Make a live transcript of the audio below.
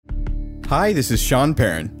Hi, this is Sean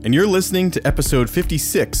Perrin, and you're listening to episode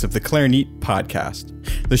 56 of the Clarinet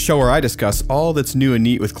Podcast, the show where I discuss all that's new and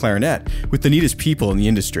neat with clarinet with the neatest people in the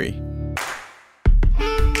industry.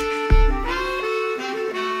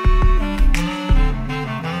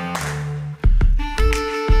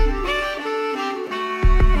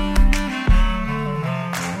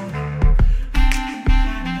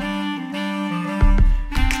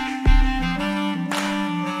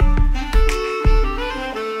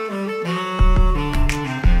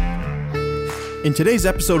 In today's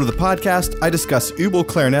episode of the podcast, I discuss Ubel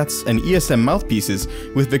clarinets and ESM mouthpieces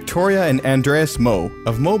with Victoria and Andreas Moe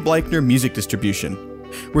of Moe Bleichner Music Distribution.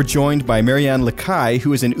 We're joined by Marianne Lacaille,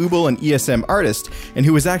 who is an Ubel and ESM artist and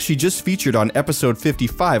who was actually just featured on episode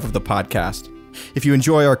 55 of the podcast. If you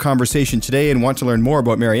enjoy our conversation today and want to learn more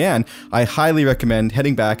about Marianne, I highly recommend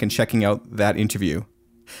heading back and checking out that interview.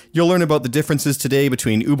 You'll learn about the differences today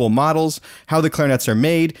between Ubel models, how the clarinets are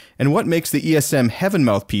made, and what makes the ESM Heaven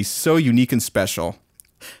mouthpiece so unique and special.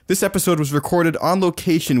 This episode was recorded on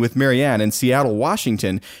location with Marianne in Seattle,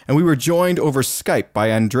 Washington, and we were joined over Skype by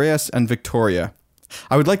Andreas and Victoria.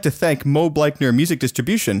 I would like to thank Moe Bleichner Music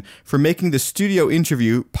Distribution for making the studio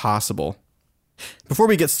interview possible. Before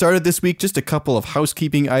we get started this week, just a couple of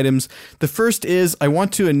housekeeping items. The first is I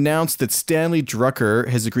want to announce that Stanley Drucker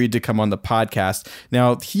has agreed to come on the podcast.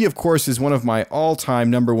 Now, he, of course, is one of my all-time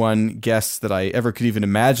number one guests that I ever could even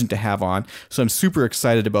imagine to have on, so I'm super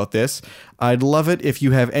excited about this. I'd love it if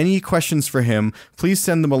you have any questions for him. Please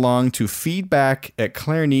send them along to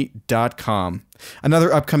feedback@clarinet.com.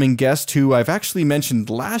 Another upcoming guest who I've actually mentioned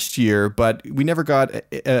last year, but we never got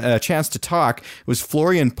a chance to talk, was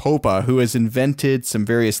Florian Popa, who has invented some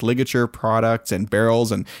various ligature products and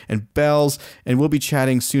barrels and bells, and we'll be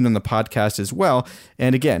chatting soon on the podcast as well.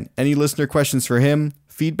 And again, any listener questions for him,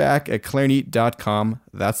 feedback@clarinet.com.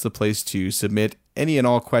 That's the place to submit any and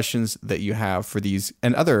all questions that you have for these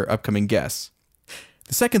and other upcoming guests.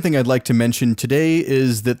 The second thing I'd like to mention today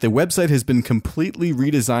is that the website has been completely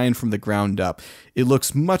redesigned from the ground up. It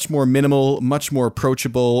looks much more minimal, much more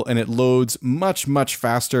approachable, and it loads much, much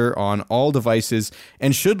faster on all devices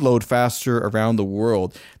and should load faster around the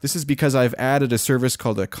world. This is because I've added a service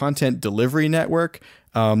called a Content Delivery Network,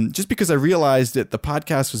 just because I realized that the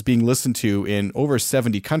podcast was being listened to in over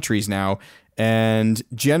 70 countries now, and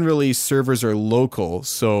generally servers are local,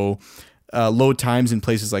 so load times in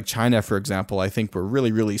places like China, for example, I think were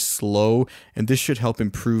really, really slow, and this should help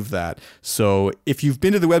improve that. So if you've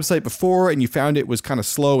been to the website before and you found it was kind of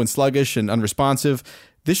slow and sluggish and unresponsive,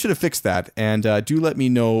 this should have fixed that, and do let me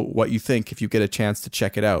know what you think if you get a chance to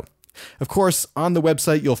check it out. Of course, on the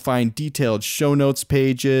website, you'll find detailed show notes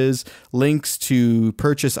pages, links to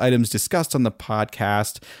purchase items discussed on the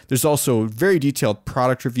podcast. There's also very detailed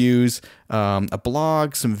product reviews, a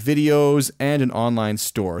blog, some videos, and an online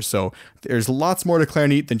store. So there's lots more to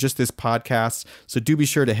Clarinet than just this podcast. So do be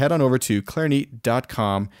sure to head on over to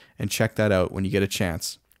clarinet.com and check that out when you get a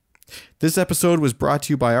chance. This episode was brought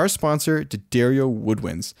to you by our sponsor, D'Addario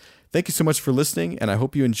Woodwinds. Thank you so much for listening, and I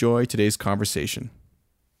hope you enjoy today's conversation.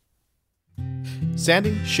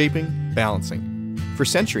 Sanding, shaping, balancing. For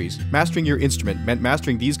centuries, mastering your instrument meant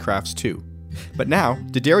mastering these crafts too. But now,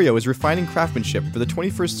 D'Addario is refining craftsmanship for the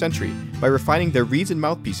 21st century by refining their reeds and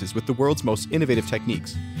mouthpieces with the world's most innovative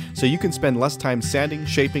techniques, so you can spend less time sanding,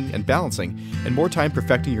 shaping, and balancing, and more time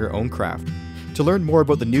perfecting your own craft. To learn more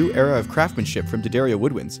about the new era of craftsmanship from D'Addario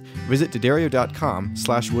Woodwinds, visit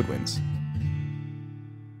d'addario.com/woodwinds.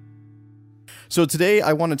 So today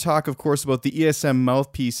I want to talk, of course, about the ESM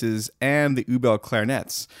mouthpieces and the Ubel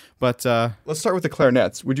clarinets. But let's start with the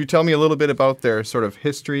clarinets. Would you tell me a little bit about their sort of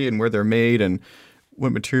history and where they're made and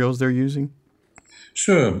what materials they're using?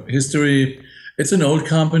 Sure. History, it's an old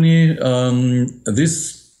company.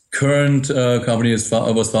 This current company was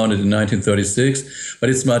founded in 1936, but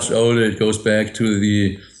it's much older. It goes back to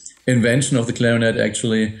the invention of the clarinet,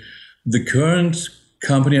 actually. The current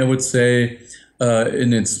company, I would say,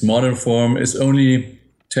 in its modern form is only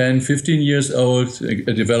 10, 15 years old,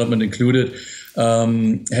 development included,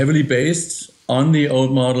 heavily based on the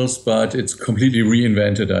old models, but it's completely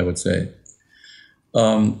reinvented, I would say.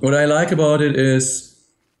 What I like about it is,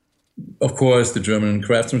 of course, the German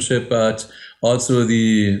craftsmanship, but also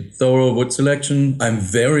the thorough wood selection. I'm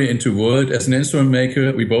very into wood. As an instrument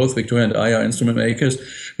maker, we both, Victoria and I, are instrument makers.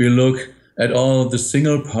 We look at all the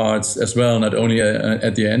single parts as well, not only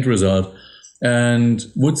at the end result. And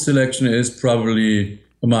wood selection is probably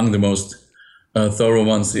among the most thorough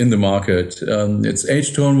ones in the market. It's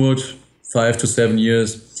H-tone wood, 5 to 7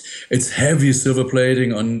 years. It's heavy silver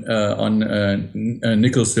plating on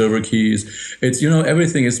nickel silver keys. It's,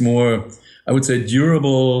 everything is more, I would say,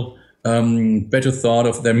 durable better thought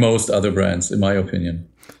of than most other brands, in my opinion.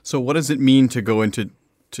 So what does it mean to go into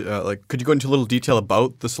like, could you go into a little detail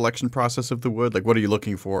about the selection process of the wood? Like, what are you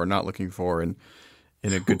looking for or not looking for in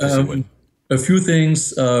a good piece of wood? A few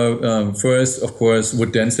things. First, of course,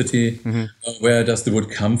 wood density. Where does the wood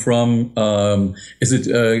come from? Is it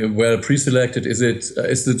well pre-selected? Is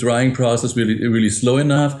the drying process really slow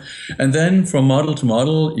enough? And then from model to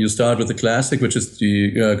model, you start with the classic, which is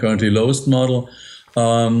the currently lowest model.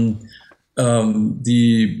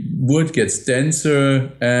 The wood gets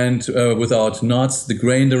denser and without knots. The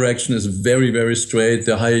grain direction is very, very straight.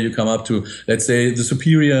 The higher you come up to, let's say, the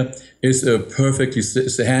superior is a perfectly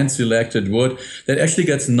hand-selected wood that actually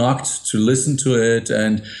gets knocked to listen to it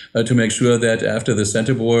and to make sure that after the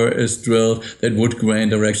center bore is drilled, that wood grain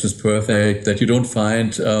direction is perfect, that you don't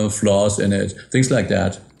find flaws in it, things like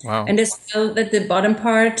that. Wow. And as well that the bottom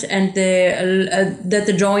part and that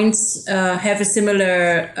the joints have a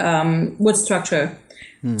similar wood structure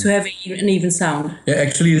to have an even sound. Yeah,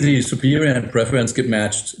 actually, the superior and preference get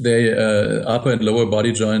matched. They upper and lower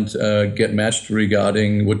body joint get matched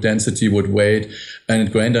regarding wood density, wood weight,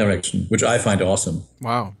 and grain direction, which I find awesome.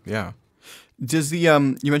 Wow. Yeah. Does the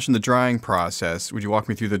you mentioned the drying process? Would you walk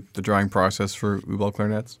me through the drying process for Ubel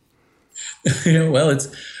clarinets? Yeah, well,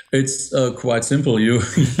 it's quite simple. You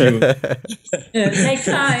take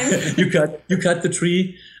time. You cut the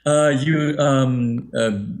tree. You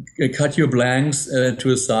cut your blanks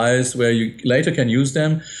to a size where you later can use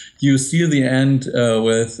them. You seal the end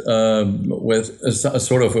with a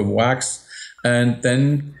sort of a wax, and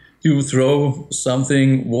then you throw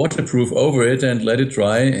something waterproof over it and let it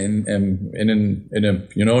dry in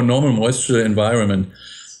a normal moisture environment.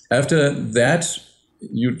 After that,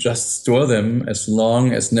 you just store them as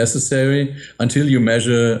long as necessary until you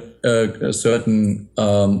measure a certain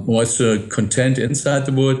moisture content inside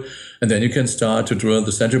the wood, and then you can start to drill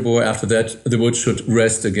the center bore. After that, the wood should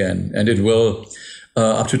rest again, and it will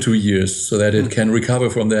up to 2 years, so that it can recover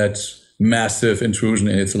from that massive intrusion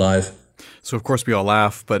in its life. So of course we all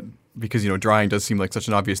laugh, but because drying does seem like such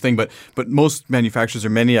an obvious thing, but most manufacturers, or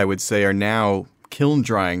many I would say, are now kiln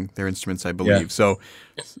drying their instruments, I believe. Yeah. So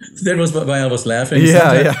that was why I was laughing.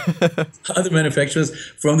 Yeah. Other manufacturers,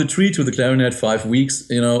 from the tree to the clarinet, 5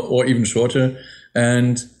 weeks, or even shorter.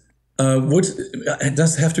 And wood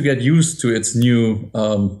does have to get used to its new,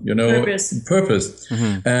 purpose.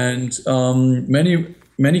 Mm-hmm. And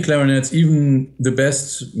many clarinets, even the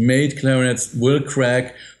best made clarinets, will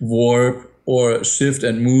crack, warp, or shift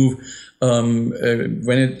and move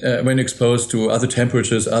when exposed to other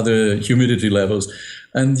temperatures, other humidity levels.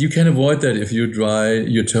 And you can avoid that if you dry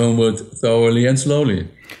your tone wood thoroughly and slowly.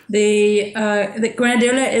 The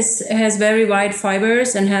granadilla has very wide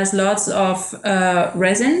fibers and has lots of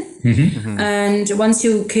resin. Mm-hmm. Mm-hmm. And once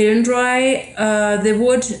you kiln dry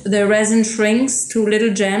the resin shrinks to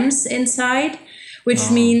little gems inside,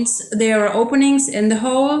 which means there are openings in the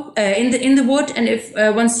hole in the wood. And if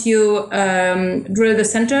once you drill the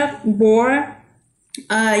center bore,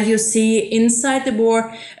 you see inside the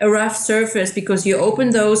bore a rough surface, because you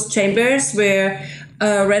open those chambers where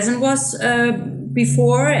resin was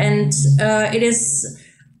before, and it is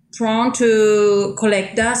prone to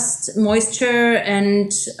collect dust, moisture,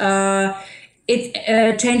 and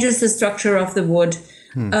it changes the structure of the wood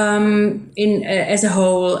as a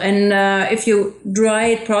whole. And if you dry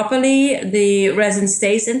it properly, the resin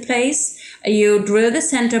stays in place. You drill the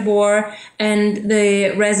center bore and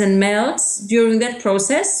the resin melts during that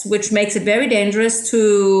process, which makes it very dangerous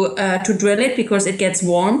to drill it because it gets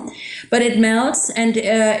warm. But it melts and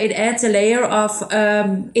it adds a layer of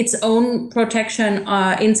its own protection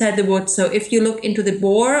inside the wood. So if you look into the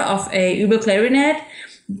bore of a Ubel clarinet,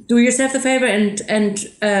 do yourself the favor and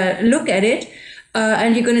look at it,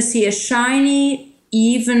 and you're going to see a shiny,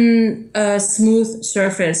 even, smooth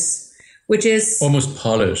surface, which is almost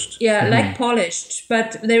polished. Yeah, like polished,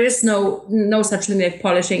 but there is no such thing like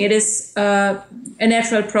polishing. It is a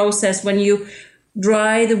natural process when you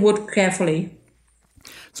dry the wood carefully.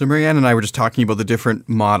 So Marianne and I were just talking about the different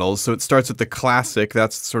models. So it starts with the classic,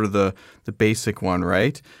 that's sort of the basic one,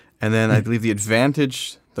 right? And then I believe the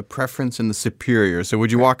Advantage, the Preference, and the Superior. So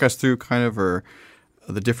would you walk us through kind of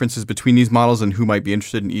the differences between these models and who might be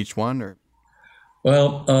interested in each one? Or?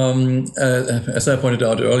 Well, as I pointed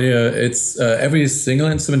out earlier, it's every single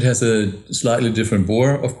instrument has a slightly different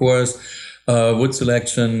bore, of course, wood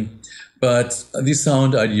selection, but the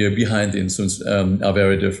sound idea behind the instruments are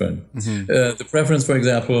very different. Mm-hmm. The Preference, for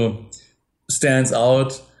example, stands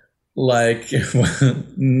out like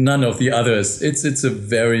none of the others. It's a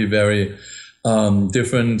very, very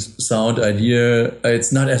different sound idea.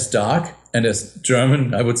 It's not as dark and as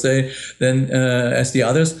German, I would say, than as the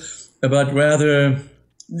others. but rather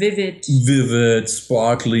vivid,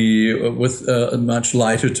 sparkly, with a much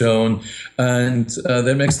lighter tone, and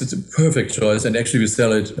that makes it a perfect choice. And actually, we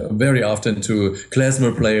sell it very often to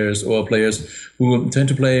klezmer players or players who tend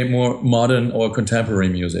to play more modern or contemporary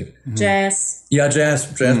music. Jazz. Yeah, jazz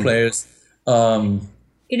players.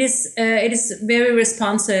 It is very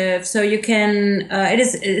responsive, so you can.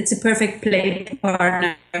 It's a perfect play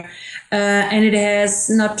partner, and it has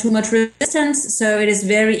not too much resistance, so it is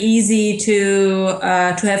very easy to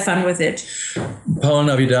have fun with it. Paul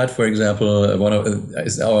Navidad, for example,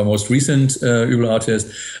 is our most recent Übel artist,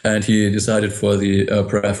 and he decided for the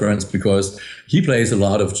preference because he plays a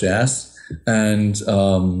lot of jazz and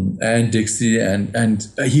Dixie, and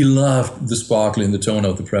he loved the sparkle in the tone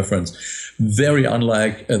of the preference. Very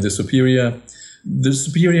unlike the Superior. The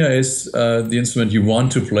Superior is the instrument you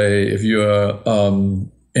want to play if you're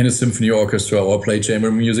in a symphony orchestra or play chamber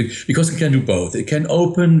music, because it can do both. It can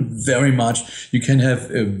open very much. You can have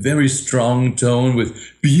a very strong tone with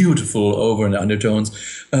beautiful over and undertones,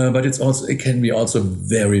 but it can be also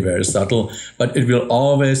very, very subtle. But it will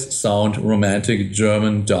always sound romantic,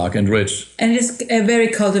 German, dark and rich. And it's a very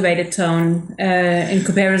cultivated tone in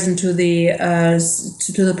comparison to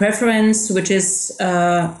the preference, which is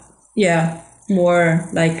more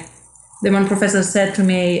like. The one professor said to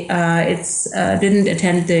me, didn't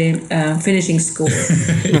attend the finishing school. So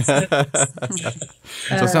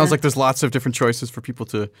it sounds like there's lots of different choices for people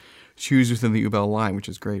to choose within the Übel line, which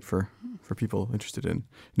is great for people interested in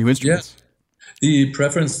new instruments. Yes. The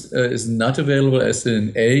preference is not available as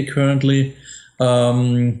in A currently.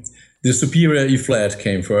 The Superior E-flat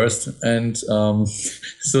came first, and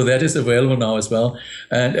so that is available now as well.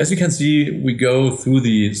 And as you can see, we go through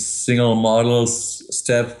the single models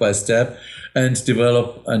step by step and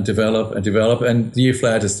develop and develop and develop. And the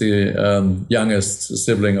E-flat is the youngest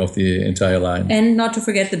sibling of the entire line. And not to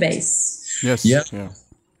forget the bass. Yes. Yeah.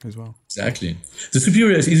 As well. Exactly. The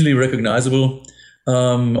Superior is easily recognizable.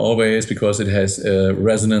 Always, because it has a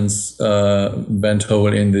resonance bend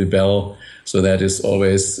hole in the bell. So that is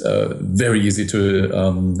always very easy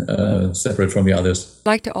to separate from the others. I'd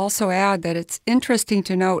like to also add that it's interesting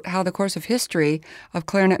to note how the course of history of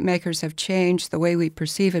clarinet makers have changed the way we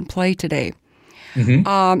perceive and play today.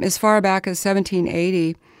 Mm-hmm. As far back as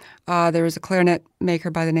 1780, there was a clarinet maker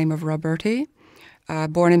by the name of Roberti,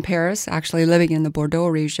 born in Paris, actually living in the Bordeaux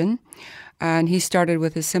region. And he started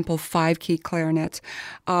with a simple 5-key clarinet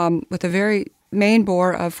with a very main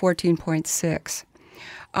bore of 14.6.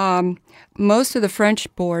 Most of the French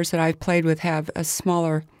bores that I've played with have a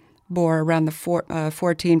smaller bore around the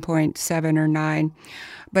 14.7 or 9.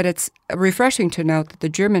 But it's refreshing to note that the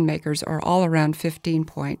German makers are all around 15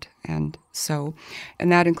 point. And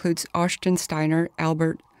that includes Ostensteiner,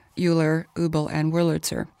 Albert, Euler, Übel, and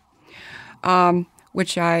Wurlitzer.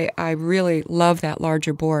 Which I really love that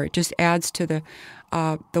larger bore. It just adds to the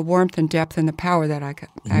warmth and depth and the power that I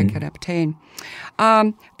could obtain.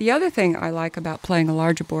 The other thing I like about playing a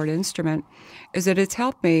larger bored instrument is that it's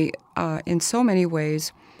helped me in so many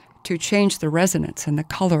ways to change the resonance and the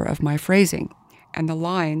color of my phrasing and the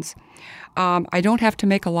lines. I don't have to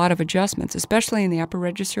make a lot of adjustments, especially in the upper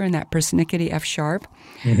register in that persnickety F sharp,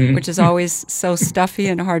 which is always so stuffy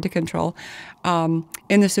and hard to control.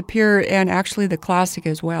 In the Superior and actually the Classic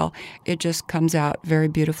as well, it just comes out very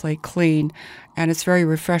beautifully clean, and it's very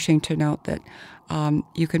refreshing to note that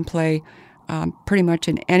you can play pretty much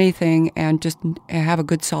in anything and just have a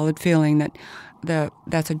good solid feeling that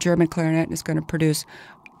that's a German clarinet and it's going to produce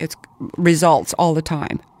its results all the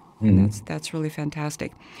time. Mm-hmm. And that's really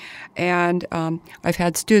fantastic. And I've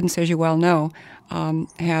had students, as you well know,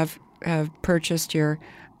 have purchased your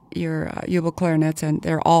Übel clarinets, and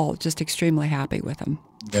they're all just extremely happy with them.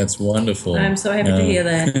 That's wonderful. I'm so happy to hear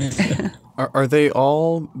that. Are they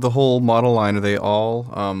all, the whole model line, are they all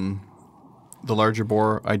the larger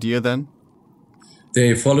bore idea then?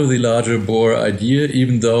 They follow the larger bore idea,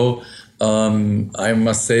 even though I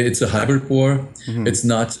must say it's a hybrid bore. Mm-hmm. It's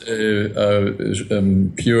not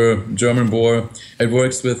a pure German bore. It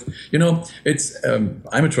works with, it's.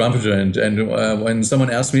 I'm a trumpeter, and when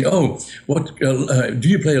someone asks me, what do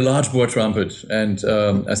you play a large bore trumpet? And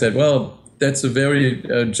I said, well, that's a very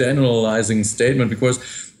generalizing statement because,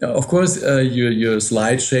 of course, your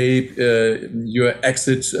slide shape, your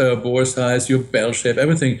exit bore size, your bell shape,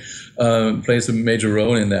 everything plays a major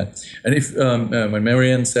role in that. And if when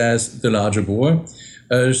Marianne says the larger bore,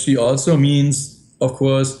 she also means, of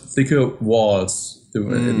course, thicker walls.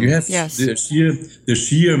 You have the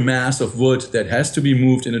sheer mass of wood that has to be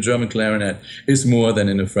moved in a German clarinet is more than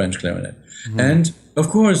in a French clarinet. Mm-hmm. And of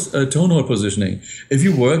course, tonal positioning. If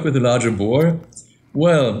you work with a larger bore,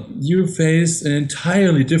 Well, you face an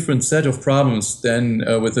entirely different set of problems than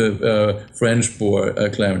with a French bore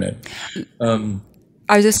clarinet.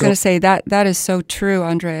 I was just going to say that is so true,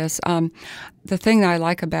 Andreas. The thing that I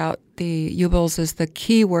like about the U-bills is the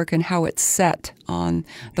key work and how it's set on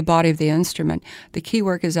the body of the instrument. The key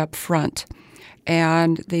work is up front,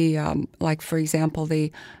 and the like, for example,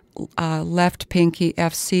 the left pinky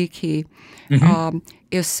FC key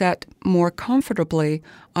is set more comfortably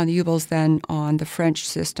on the U-bills than on the French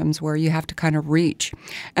systems, where you have to kind of reach.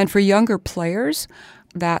 And for younger players,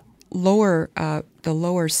 that the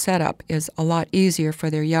lower setup is a lot easier for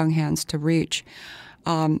their young hands to reach.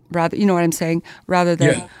 Rather, you know what I'm saying? Rather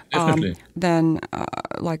than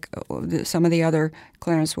like some of the other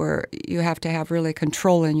clarinets where you have to have really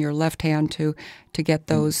control in your left hand to get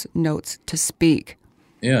those notes to speak.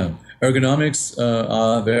 Yeah, ergonomics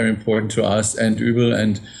are very important to us and Übel,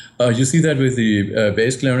 and you see that with the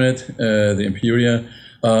bass clarinet, the Imperia.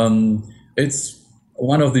 It's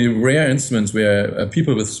one of the rare instruments where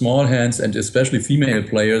people with small hands and especially female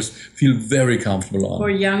players feel very comfortable on. For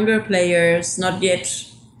younger players, not yet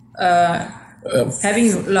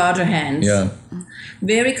having larger hands. Yeah.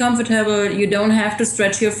 Very comfortable. You don't have to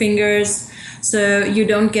stretch your fingers, so you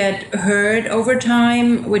don't get hurt over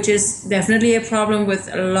time, which is definitely a problem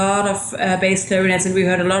with a lot of bass clarinets, and we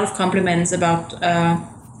heard a lot of compliments about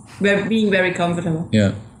being very comfortable.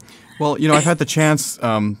 Yeah. Well, I've had the chance,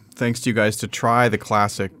 thanks to you guys, to try the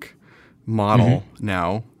classic model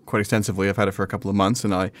now quite extensively. I've had it for a couple of months,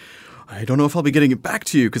 and I don't know if I'll be getting it back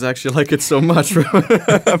to you because I actually like it so much.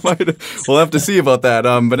 We'll have to see about that.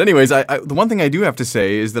 But anyways, the one thing I do have to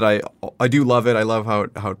say is that I do love it. I love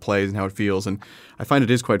how it plays and how it feels, and I find it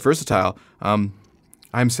is quite versatile. I'm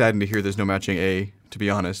saddened to hear there's no matching A, to be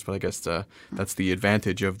honest, but I guess that's the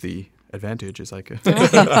advantage of the advantage. Is like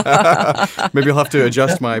maybe I'll have to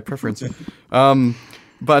adjust my preference.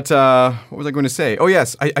 But what was I going to say? Oh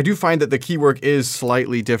yes, I do find that the key work is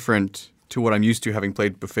slightly different to what I'm used to, having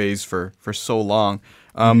played buffets for so long.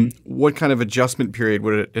 What kind of adjustment period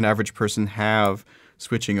would an average person have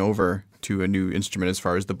switching over to a new instrument as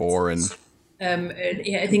far as the bore and?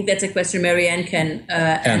 I think that's a question Marianne can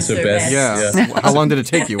answer best. Yeah. How long did it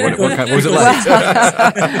take you? What was it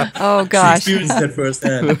like? Oh gosh, she experienced that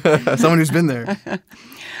firsthand. Someone who's been there.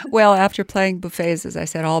 Well, after playing buffets, as I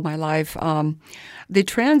said, all my life, the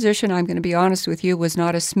transition, I'm going to be honest with you, was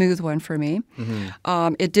not a smooth one for me.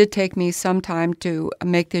 It did take me some time to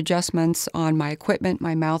make the adjustments on my equipment,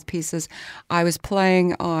 my mouthpieces. I was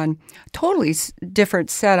playing on totally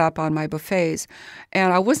different setup on my buffets,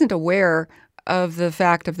 and I wasn't aware of the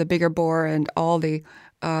fact of the bigger bore and all the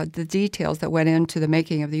details that went into the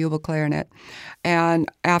making of the U-bill clarinet. And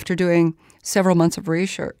after doing several months of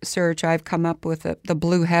research, I've come up with the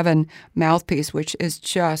Blue Heaven mouthpiece, which is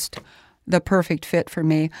just the perfect fit for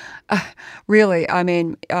me. Really, I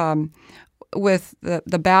mean, with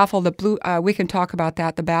the baffle, the blue, we can talk about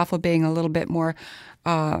that, the baffle being a little bit more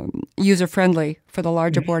user-friendly for the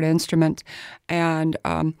larger board instrument, and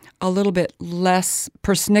a little bit less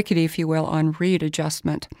persnickety, if you will, on reed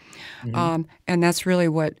adjustment. And that's really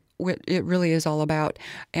what it really is all about.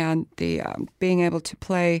 And the being able to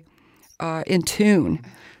play in tune.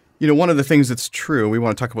 One of the things that's true, we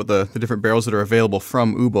want to talk about the different barrels that are available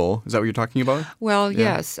from U-bill. Is that what you're talking about? Well,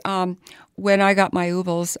 yes. When I got my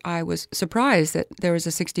U-bills, I was surprised that there was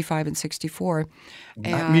a 65 and 64.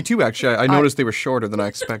 And me too, actually. I noticed they were shorter than I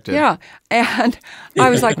expected. Yeah. And I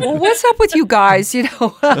was like, well, what's up with you guys,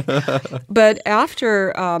 But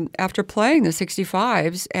after playing the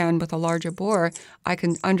 65s and with a larger bore, I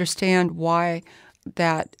can understand why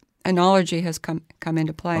that analogy has come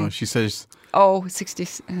into play. Oh, she says... Oh, 60.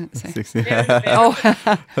 60. Oh,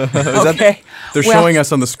 okay. They're showing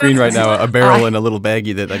us on the screen right now a barrel in a little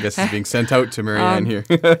baggie that I guess is being sent out to Marianne here.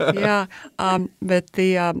 Yeah, but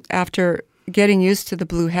after getting used to the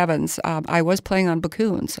Blue Heavens, I was playing on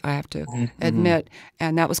Bakuns, I have to admit,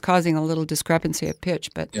 and that was causing a little discrepancy of pitch.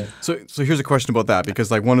 But So here's a question about that,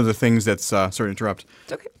 because one of the things that's sorry to interrupt.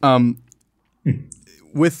 It's okay.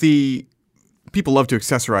 With the people love to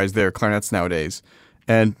accessorize their clarinets nowadays.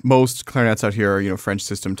 And most clarinets out here are, French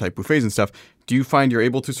system type buffets and stuff. Do you find you're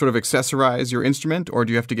able to sort of accessorize your instrument, or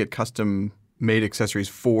do you have to get custom made accessories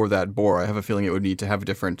for that bore? I have a feeling it would need to have a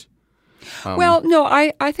different. Well, no,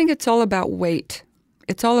 I think it's all about weight.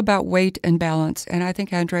 It's all about weight and balance, and I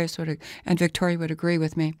think Andreas and Victoria would agree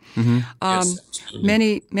with me. Yes,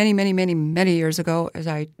 many years ago, as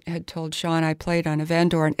I had told Sean, I played on a Van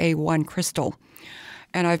Doren A1 crystal,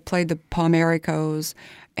 and I've played the Palmericos,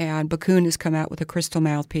 and Bakun has come out with a crystal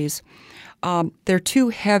mouthpiece. They're too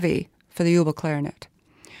heavy for the U-bill clarinet.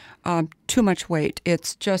 too much weight.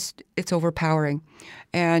 It's overpowering.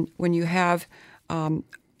 And when you have,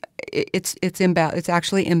 it's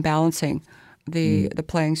actually imbalancing the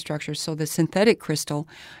playing structure. So the synthetic crystal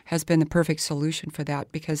has been the perfect solution for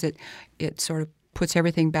that, because it sort of puts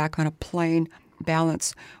everything back on a plane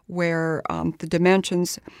balance, where the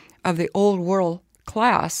dimensions of the old world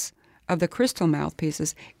class of the crystal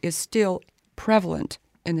mouthpieces is still prevalent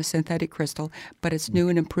in the synthetic crystal, but it's new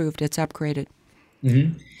and improved. It's upgraded.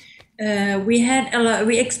 We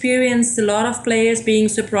experienced a lot of players being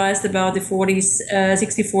surprised about the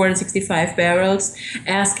 64 and 65 barrels,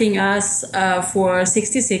 asking us for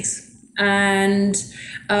 66. And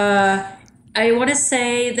I want to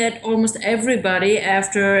say that almost everybody,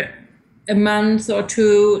 after a month or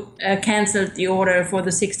two, canceled the order for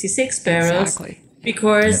the 66 barrels. Exactly.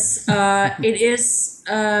 Because it is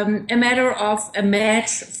a matter of a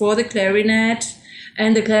match for the clarinet,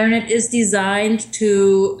 and the clarinet is designed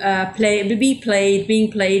to being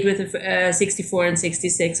played with 64 and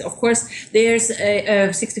 66. Of course, there's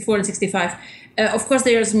 64 and 65. Of course,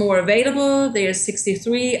 there's more available. There's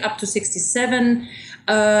 63 up to 67.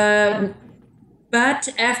 But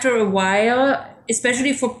after a while,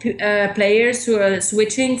 especially for players who are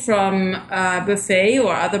switching from Buffet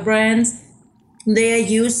or other brands, they are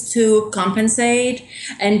used to compensate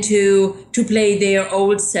and to play their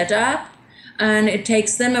old setup, and it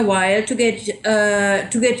takes them a while to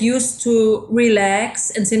get used to relax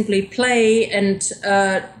and simply play, and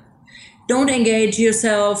don't engage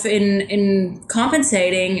yourself in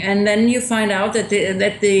compensating. And then you find out that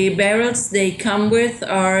the barrels they come with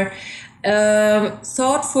are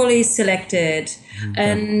thoughtfully selected.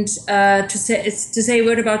 And to say a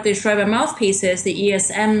word about the Schreiber mouthpieces, the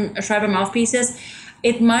ESM Schreiber mouthpieces,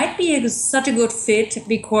 it might be such a good fit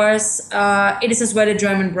because it is as well a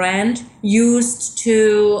German brand used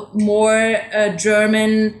to more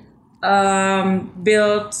German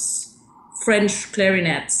built French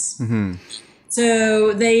clarinets.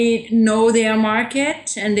 So they know their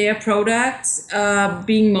market and their products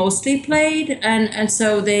being mostly played, and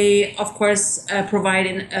so they, of course,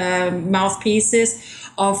 provide mouthpieces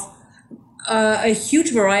of a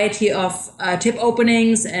huge variety of tip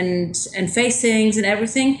openings and facings and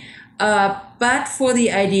everything, but for the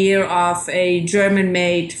idea of a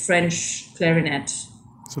German-made French clarinet.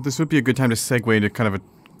 So this would be a good time to segue into kind of a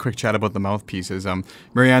quick chat about the mouthpieces.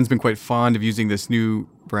 Marianne's been quite fond of using this new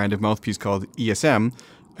brand of mouthpiece called ESM,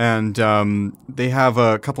 and they have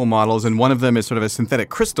a couple models, and one of them is sort of a synthetic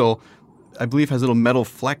crystal, I believe has little metal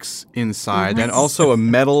flecks inside, and also a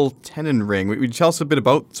metal tenon ring. Would you tell us a bit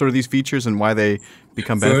about sort of these features and why they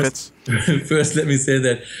become benefits? First, let me say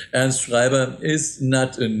that Ernst Schreiber is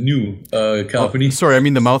not a new company. Sorry, I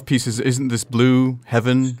mean the mouthpiece isn't this blue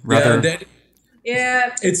heaven rather?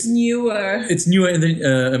 Yeah, it's newer. It's newer in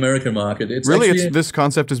the American market. It's really, this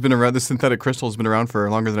concept has been around. This synthetic crystal has been around for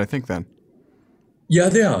longer than I think. Then, yeah,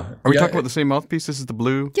 they are. Are we talking about the same mouthpiece? This is the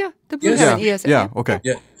blue. Yeah, the blue. Yes. Yeah. Okay.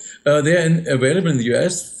 Yeah. They're available in the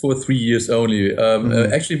US for 3 years only.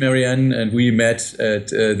 Actually, Marianne and we met at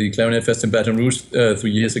the Clarinet Fest in Baton Rouge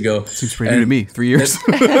 3 years ago. Seems pretty new to me. 3 years.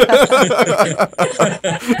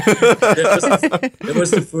 That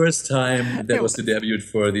was the first time that was the debut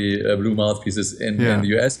for the blue mouthpieces in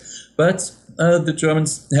the US. But the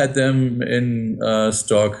Germans had them in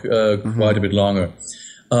stock quite a bit longer.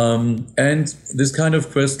 And this kind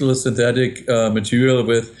of crystal synthetic material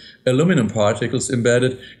with aluminum particles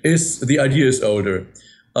embedded the idea is older.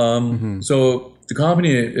 So the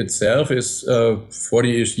company itself is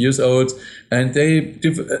 40-ish years old, and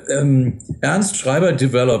Ernst Schreiber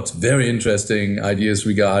developed very interesting ideas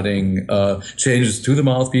regarding changes to the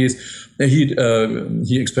mouthpiece. He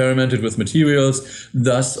experimented with materials,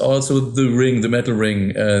 thus also the metal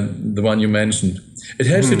ring, the one you mentioned. It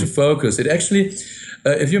helps you to focus. It actually,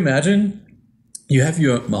 if you imagine, you have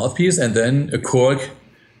your mouthpiece and then a cork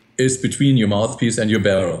is between your mouthpiece and your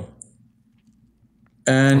barrel.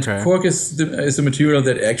 And cork is a material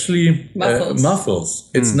that actually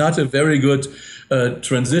muffles. It's not a very good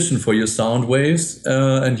transition for your sound waves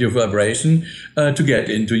and your vibration to get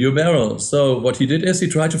into your barrel. So what he did is he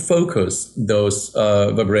tried to focus those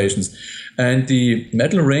vibrations. And the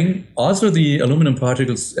metal ring, also the aluminum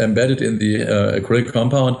particles embedded in the acrylic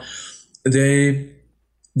compound, they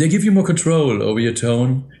give you more control over your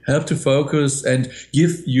tone, help to focus, and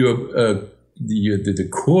give your the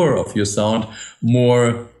core of your sound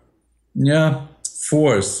more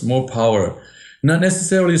force, more power. Not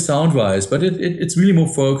necessarily sound-wise, but it's really more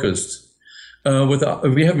focused.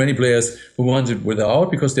 We have many players who want it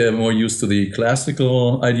without because they are more used to the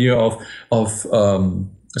classical idea of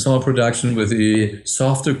small production with a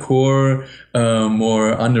softer core,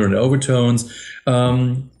 more under and overtones.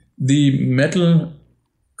 The metal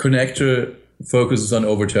connector focuses on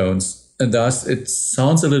overtones, and thus it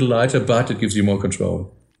sounds a little lighter, but it gives you more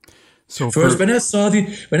control. So First, when I saw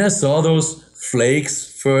those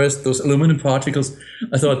flakes first, those aluminum particles,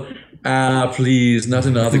 I thought, please, not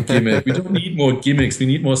another gimmick. We don't need more gimmicks. We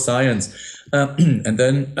need more science. And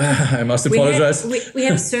then I must apologize. We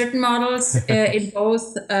have certain models in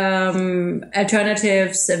both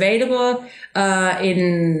alternatives available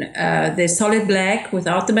in the solid black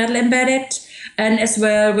without the metal embedded, and as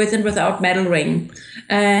well with and without metal ring.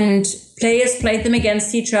 And players played them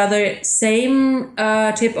against each other, same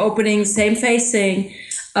tip opening, same facing,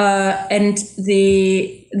 and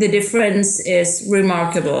the difference is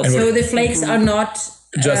remarkable. So the flakes are not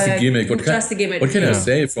just a gimmick. What can I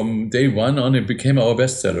say? From day one on, it became our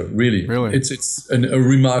bestseller. Really, it's a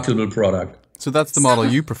remarkable product. So that's the model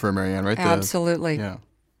you prefer, Marianne, right? Absolutely. Yeah.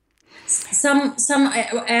 Some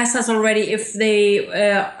asked us already if they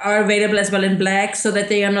are available as well in black, so that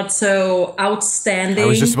they are not so outstanding. I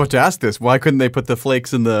was just about to ask this. Why couldn't they put the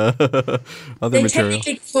flakes in the other material? They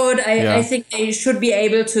technically could. I think they should be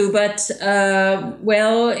able to, but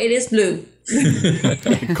well, it is blue. You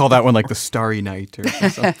can call that one like the Starry Night or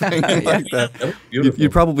something like that.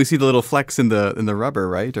 You'd probably see the little flecks in the rubber,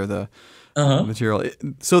 right, or the material.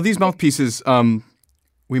 So these mouthpieces.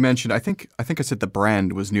 We mentioned, I think I said the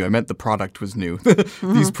brand was new. I meant the product was new.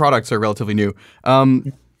 These products are relatively new.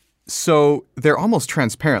 So they're almost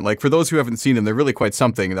transparent. Like for those who haven't seen them, they're really quite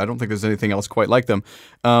something. I don't think there's anything else quite like them.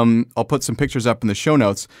 I'll put some pictures up in the show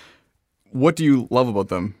notes. What do you love about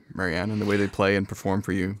them, Marianne, and the way they play and perform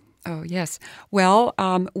for you? Oh, yes. Well,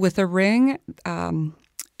 with a ring,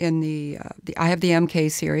 in the I have the MK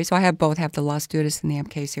series. So I have both. I have the Las Dudas and the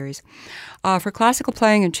MK series. For classical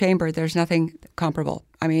playing and chamber, there's nothing comparable.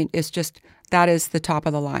 I mean, it's just that is the top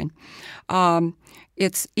of the line.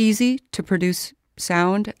 It's easy to produce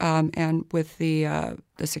sound, and with the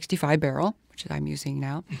 65 barrel, which I'm using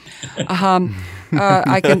now,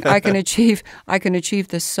 I can achieve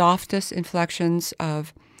the softest inflections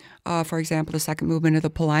of. For example, the second movement of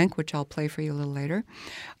the Poulenc, which I'll play for you a little later,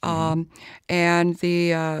 and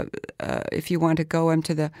the if you want to go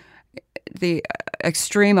into the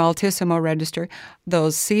extreme altissimo register,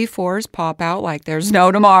 those C4s pop out like there's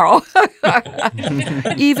no tomorrow,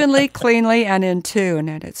 evenly, cleanly, and in tune,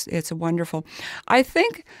 and it's wonderful. I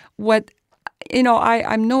think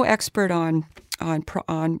I'm no expert on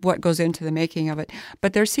what goes into the making of it,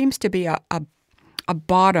 but there seems to be a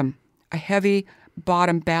heavy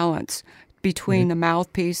bottom balance between the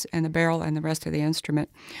mouthpiece and the barrel and the rest of the instrument.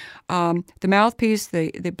 The mouthpiece,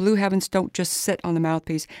 the Blue Heavens don't just sit on the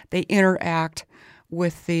mouthpiece; they interact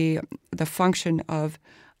with the function of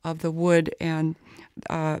the wood and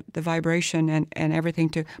the vibration and everything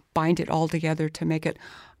to bind it all together to make it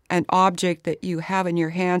an object that you have in your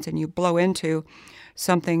hands and you blow into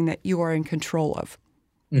something that you are in control of.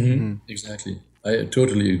 Exactly, I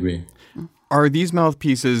totally agree. Are these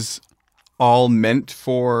mouthpieces all meant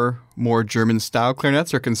for more German-style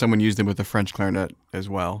clarinets, or can someone use them with a French clarinet as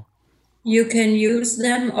well? You can use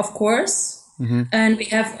them, of course. And we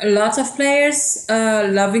have lots of players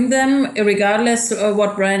loving them, regardless of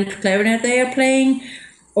what brand clarinet they are playing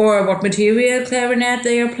or what material clarinet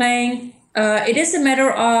they are playing. It is a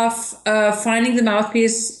matter of finding the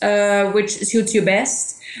mouthpiece which suits you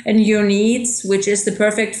best and your needs, which is the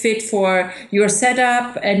perfect fit for your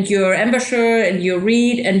setup and your embouchure and your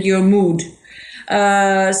reed and your mood.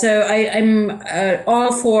 So I'm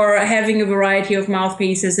all for having a variety of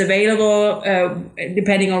mouthpieces available,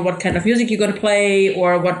 depending on what kind of music you're going to play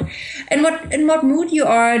or what mood you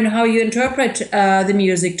are and how you interpret the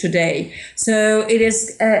music today. So it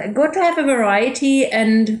is good to have a variety,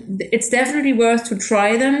 and it's definitely worth to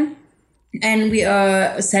try them. And we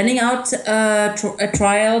are sending out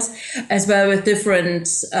trials as well with different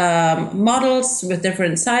models, with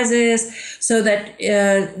different sizes, so that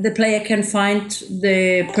the player can find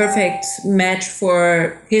the perfect match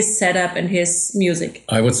for his setup and his music.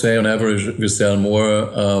 I would say on average we sell more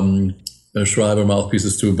Schreiber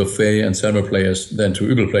mouthpieces to buffet and Selmer players than to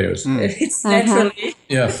Übel players. It's naturally.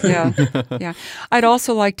 Yeah. I'd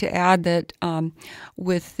also like to add that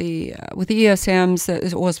with the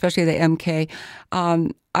ESMs, well, especially the MK,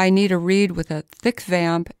 I need a reed with a thick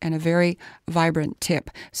vamp and a very vibrant tip.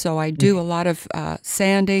 So I do a lot of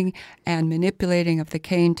sanding and manipulating of the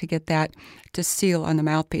cane to get that to seal on the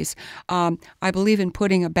mouthpiece. I believe in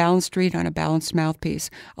putting a balanced reed on a balanced mouthpiece.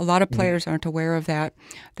 A lot of players aren't aware of that.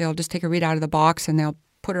 They'll just take a reed out of the box and they'll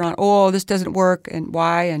put it on, oh, this doesn't work, and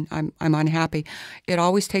why, and I'm unhappy. It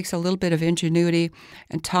always takes a little bit of ingenuity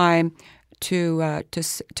and time to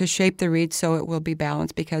shape the reed so it will be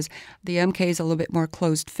balanced, because the MK is a little bit more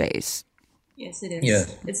closed face. Yes, it is. Yeah.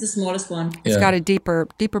 It's the smallest one. It's got a deeper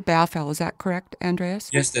baffle. Is that correct,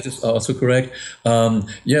 Andreas? Yes, that is also correct.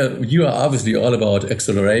 You are obviously all about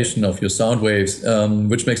acceleration of your sound waves,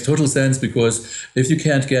 which makes total sense, because if you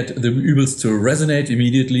can't get the übels to resonate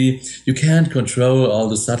immediately, you can't control all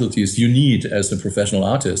the subtleties you need as a professional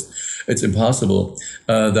artist. It's impossible.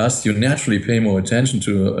 Thus, you naturally pay more attention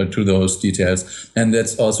to those details. And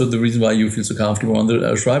that's also the reason why you feel so comfortable on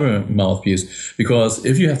the Schreiber mouthpiece. Because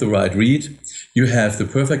if you have the right reed, you have the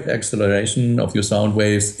perfect acceleration of your sound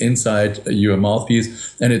waves inside your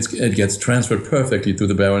mouthpiece, and it gets transferred perfectly to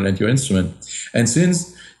the barrel and your instrument. And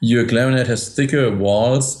since your clarinet has thicker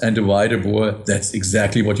walls and a wider bore, that's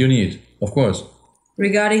exactly what you need, of course.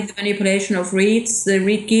 Regarding the manipulation of reeds, the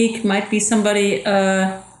reed geek might be somebody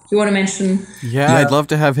you want to mention. Yeah, I'd love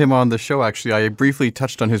to have him on the show, actually. I briefly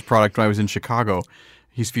touched on his product when I was in Chicago.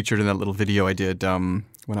 He's featured in that little video I did when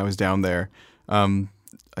I was down there.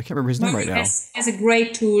 I can't remember his name right now. He has a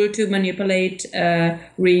great tool to manipulate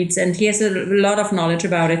reeds, and he has a lot of knowledge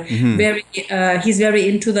about it. He's very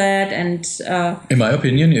into that, and in my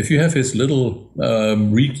opinion, if you have his little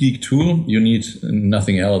reed geek tool, you need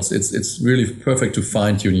nothing else. It's really perfect to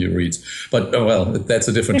fine tune your reeds. But that's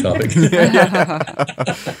a different topic.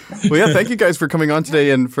 Well, yeah, thank you guys for coming on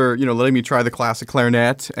today and for letting me try the classic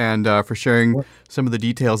clarinet, and for sharing some of the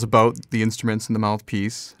details about the instruments and the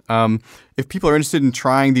mouthpiece. If people are interested in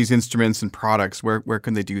trying these instruments and products, where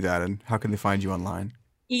can they do that, and how can they find you online?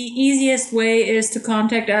 The easiest way is to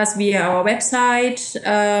contact us via our website.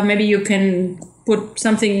 Maybe you can put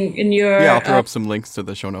something in your... Yeah, I'll throw up some links to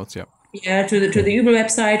the show notes, yeah. Yeah, to the Übel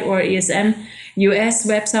website or ESM US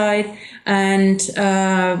website, and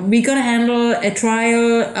we're gonna handle a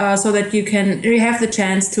trial so that you have the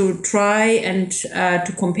chance to try and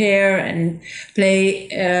to compare and play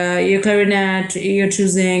your clarinet you're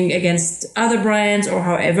choosing against other brands or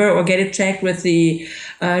however, or get it checked with the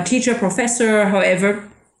teacher, professor, however.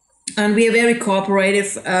 And we are very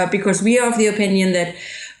cooperative because we are of the opinion that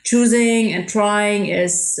choosing and trying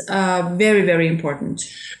is very, very important.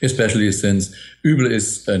 Especially since Übel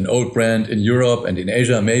is an old brand in Europe and in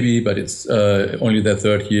Asia maybe, but it's only their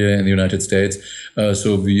third year in the United States.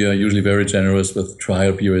 So we are usually very generous with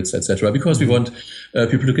trial periods, etc., because we want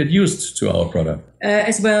people to get used to our product.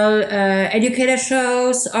 As well, educator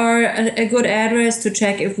shows are a good address to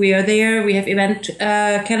check if we are there. We have event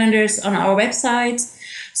calendars on our website.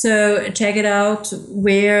 So check it out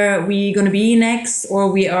where we're going to be next, or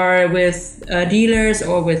we are with dealers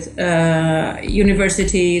or with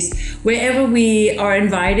universities. Wherever we are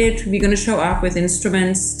invited, we're going to show up with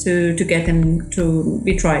instruments to get them to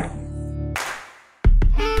be tried.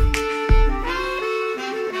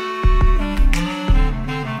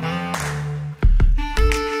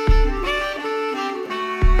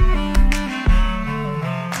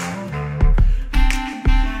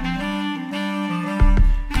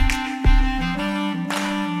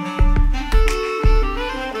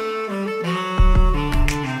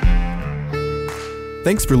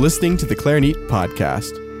 Thanks for listening to the Clarinet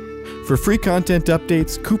Podcast. For free content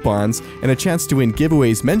updates, coupons, and a chance to win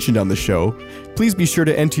giveaways mentioned on the show, please be sure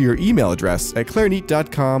to enter your email address at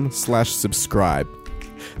clarinet.com/subscribe.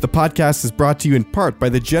 The podcast is brought to you in part by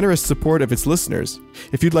the generous support of its listeners.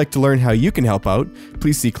 If you'd like to learn how you can help out,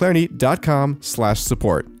 please see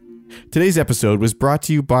clarinet.com/support. Today's episode was brought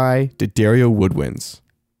to you by D'Addario Woodwinds.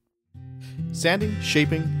 Sanding,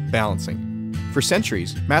 shaping, balancing. For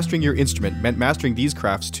centuries, mastering your instrument meant mastering these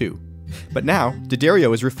crafts too. But now,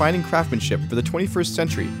 D'Addario is refining craftsmanship for the 21st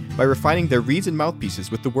century by refining their reeds and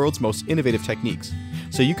mouthpieces with the world's most innovative techniques,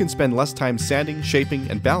 so you can spend less time sanding, shaping,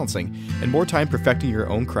 and balancing, and more time perfecting your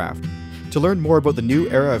own craft. To learn more about the new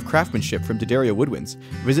era of craftsmanship from D'Addario Woodwinds,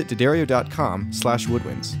 visit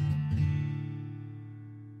D'Addario.com/woodwinds.